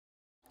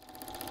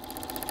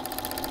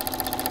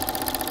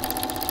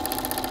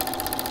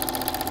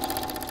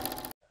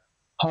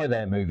Hi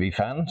there, movie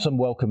fans, and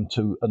welcome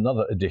to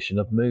another edition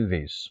of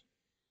Movies.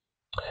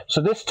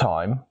 So this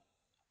time,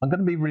 I'm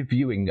going to be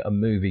reviewing a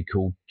movie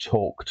called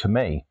Talk to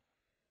Me.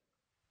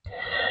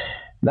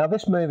 Now,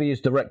 this movie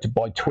is directed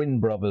by twin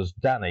brothers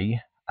Danny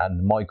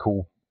and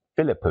Michael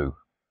Philippou,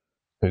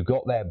 who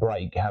got their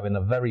break having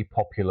a very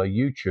popular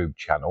YouTube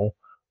channel,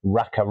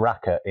 Raka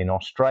Raka, in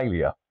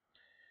Australia.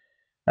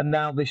 And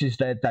now this is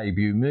their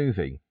debut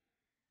movie.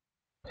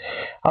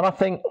 And I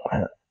think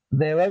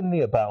they're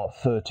only about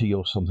 30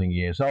 or something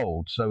years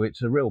old, so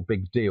it's a real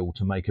big deal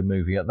to make a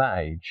movie at that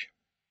age.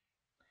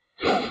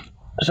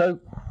 So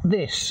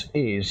this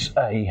is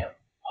a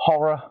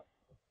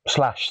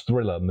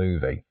horror/thriller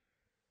movie.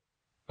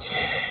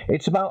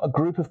 It's about a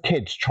group of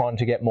kids trying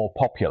to get more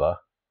popular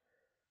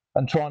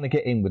and trying to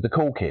get in with the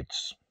cool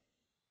kids.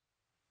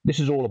 This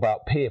is all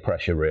about peer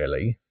pressure,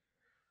 really,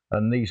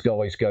 and these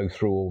guys go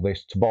through all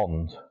this to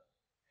bond.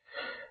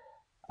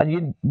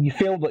 And you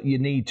feel that you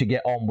need to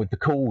get on with the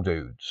cool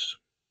dudes.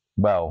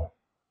 Well,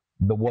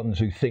 the ones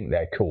who think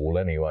they're cool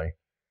anyway.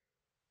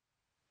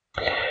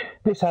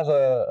 This has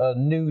a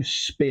new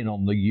spin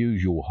on the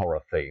usual horror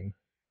theme,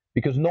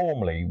 because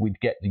normally we'd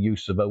get the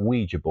use of a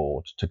Ouija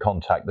board to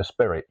contact the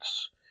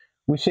spirits.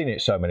 We've seen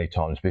it so many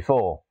times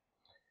before.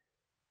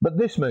 But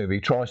this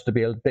movie tries to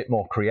be a bit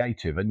more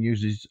creative and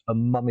uses a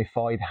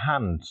mummified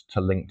hand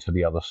to link to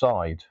the other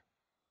side.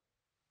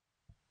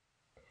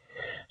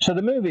 So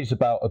the movie is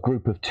about a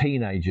group of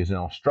teenagers in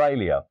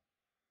Australia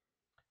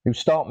who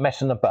start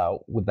messing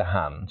about with the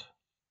hand,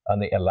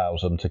 and it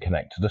allows them to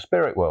connect to the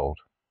spirit world.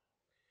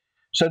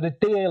 So the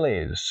deal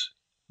is,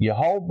 you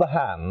hold the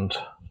hand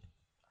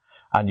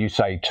and you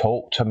say,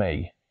 "Talk to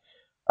me,"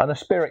 and a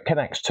spirit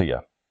connects to you.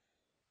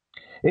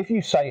 If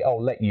you say,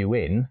 "I'll let you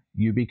in,"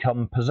 you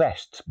become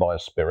possessed by a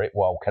spirit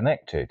while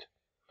connected.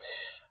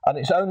 And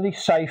it's only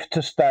safe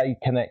to stay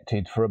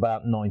connected for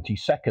about 90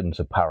 seconds,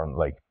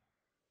 apparently.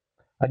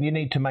 And you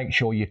need to make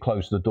sure you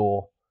close the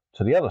door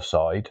to the other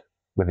side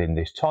within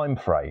this time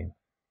frame,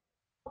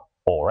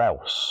 or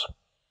else.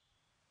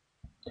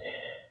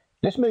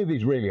 This movie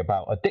is really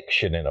about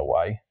addiction in a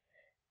way.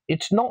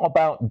 It's not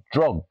about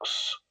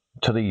drugs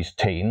to these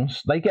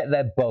teens. They get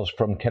their buzz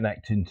from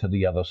connecting to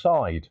the other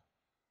side.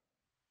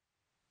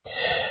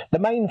 The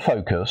main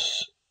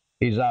focus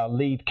is our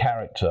lead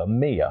character,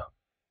 Mia,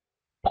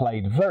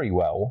 played very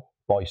well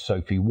by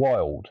Sophie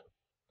Wilde.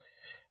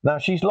 Now,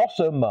 she's lost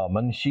her mum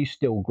and she's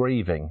still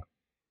grieving.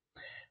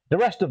 The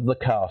rest of the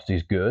cast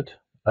is good,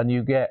 and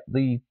you get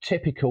the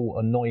typical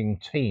annoying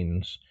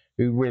teens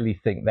who really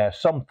think they're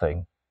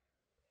something.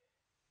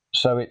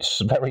 So it's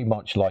very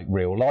much like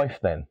real life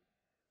then.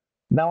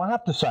 Now, I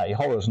have to say,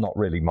 horror's not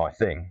really my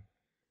thing.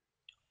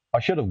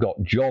 I should have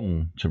got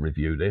John to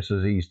review this,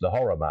 as he's the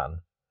horror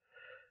man.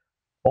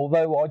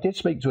 Although I did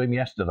speak to him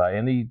yesterday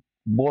and he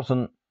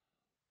wasn't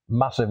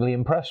massively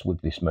impressed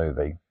with this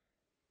movie.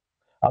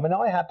 I mean,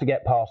 I had to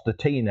get past the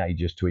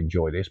teenagers to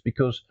enjoy this,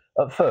 because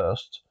at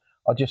first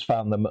I just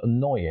found them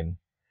annoying,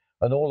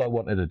 and all I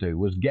wanted to do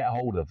was get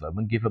hold of them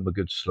and give them a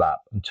good slap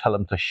and tell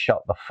them to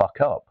shut the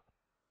fuck up.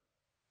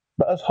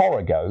 But as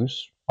horror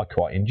goes, I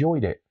quite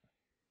enjoyed it.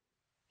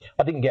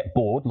 I didn't get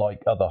bored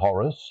like other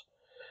horrors,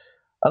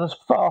 and as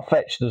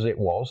far-fetched as it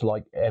was,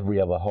 like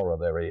every other horror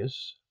there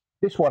is,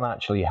 this one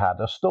actually had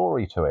a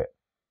story to it.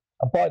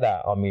 And by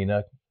that I mean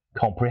a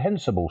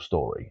comprehensible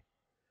story.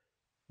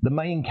 The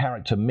main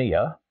character,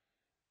 Mia,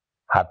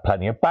 had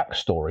plenty of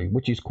backstory,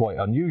 which is quite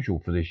unusual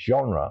for this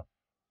genre.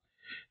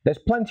 There's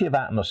plenty of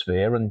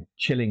atmosphere and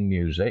chilling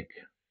music,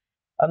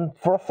 and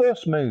for a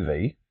first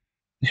movie,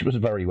 this was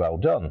very well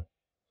done.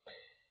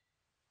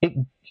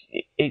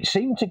 It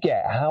seemed to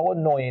get how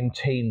annoying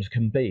teens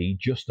can be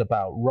just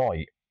about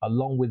right,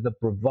 along with the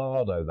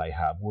bravado they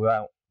have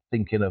without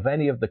thinking of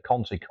any of the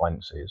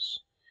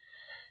consequences.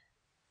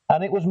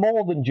 And it was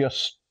more than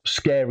just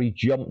scary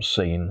jump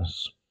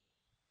scenes.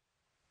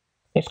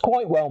 It's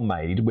quite well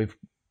made with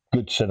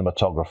good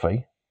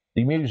cinematography.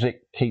 The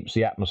music keeps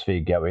the atmosphere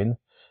going,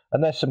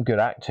 and there's some good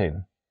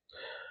acting.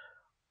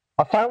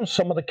 I found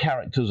some of the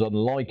characters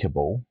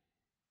unlikable,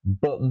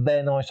 but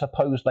then I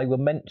suppose they were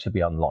meant to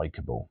be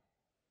unlikable.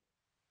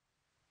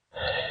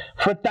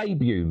 For a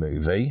debut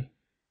movie,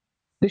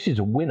 this is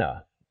a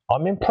winner.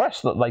 I'm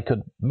impressed that they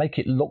could make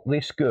it look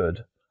this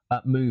good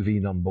at movie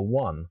number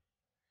one.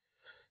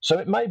 So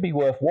it may be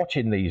worth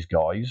watching these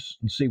guys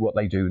and see what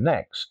they do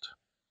next.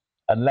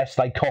 Unless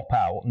they cop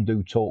out and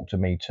do Talk to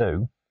Me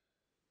too.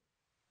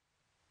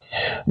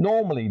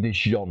 Normally this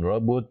genre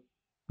would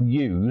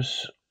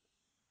use,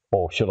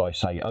 or should I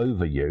say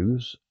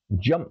overuse,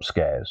 jump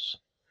scares.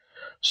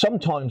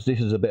 Sometimes this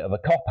is a bit of a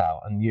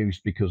cop-out and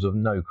used because of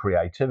no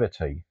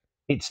creativity.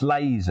 It's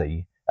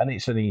lazy and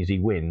it's an easy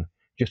win,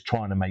 just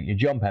trying to make you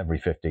jump every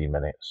 15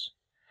 minutes.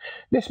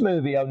 This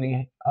movie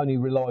only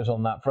relies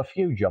on that for a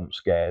few jump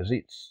scares.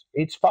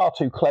 It's far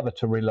too clever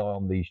to rely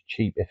on these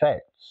cheap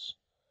effects.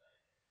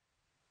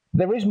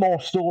 There is more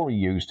story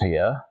used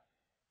here.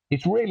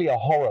 It's really a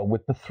horror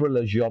with the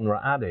thriller genre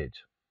added.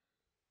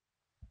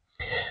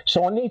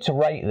 So I need to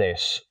rate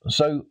this.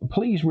 So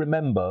please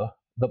remember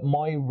that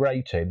my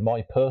rating,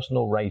 my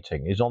personal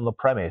rating, is on the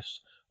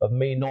premise of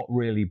me not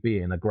really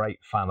being a great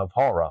fan of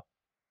horror.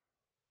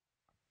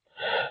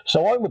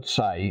 So I would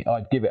say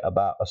I'd give it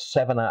about a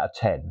 7 out of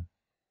 10.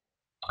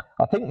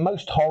 I think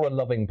most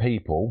horror-loving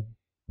people,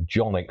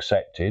 John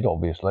accepted,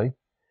 obviously,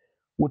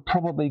 would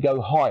probably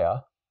go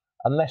higher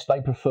unless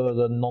they prefer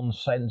the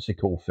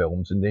nonsensical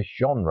films in this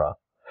genre.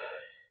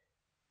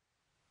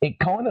 It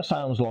kind of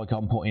sounds like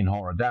I'm putting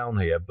horror down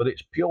here, but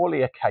it's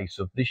purely a case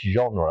of this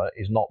genre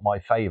is not my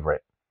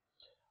favourite.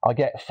 I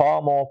get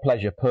far more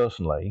pleasure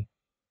personally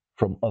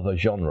from other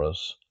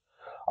genres.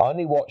 I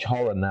only watch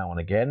horror now and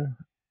again,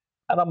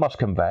 and I must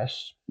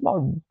confess, I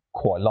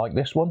quite like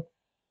this one.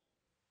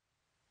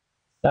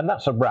 And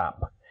that's a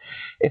wrap.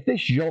 If this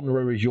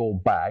genre is your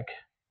bag,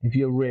 if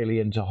you're really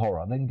into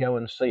horror, then go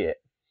and see it.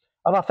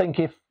 And I think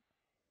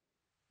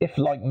if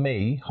like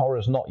me,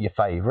 horror's not your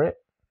favourite,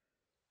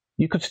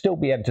 you could still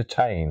be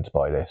entertained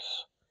by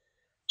this.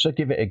 So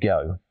give it a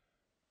go.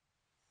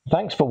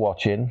 Thanks for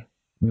watching.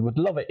 We would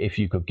love it if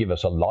you could give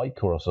us a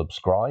like or a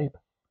subscribe.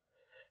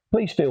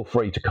 Please feel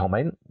free to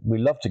comment. We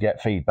love to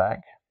get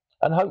feedback.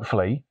 And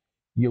hopefully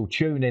you'll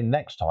tune in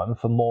next time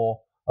for more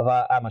of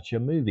our amateur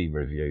movie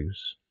reviews.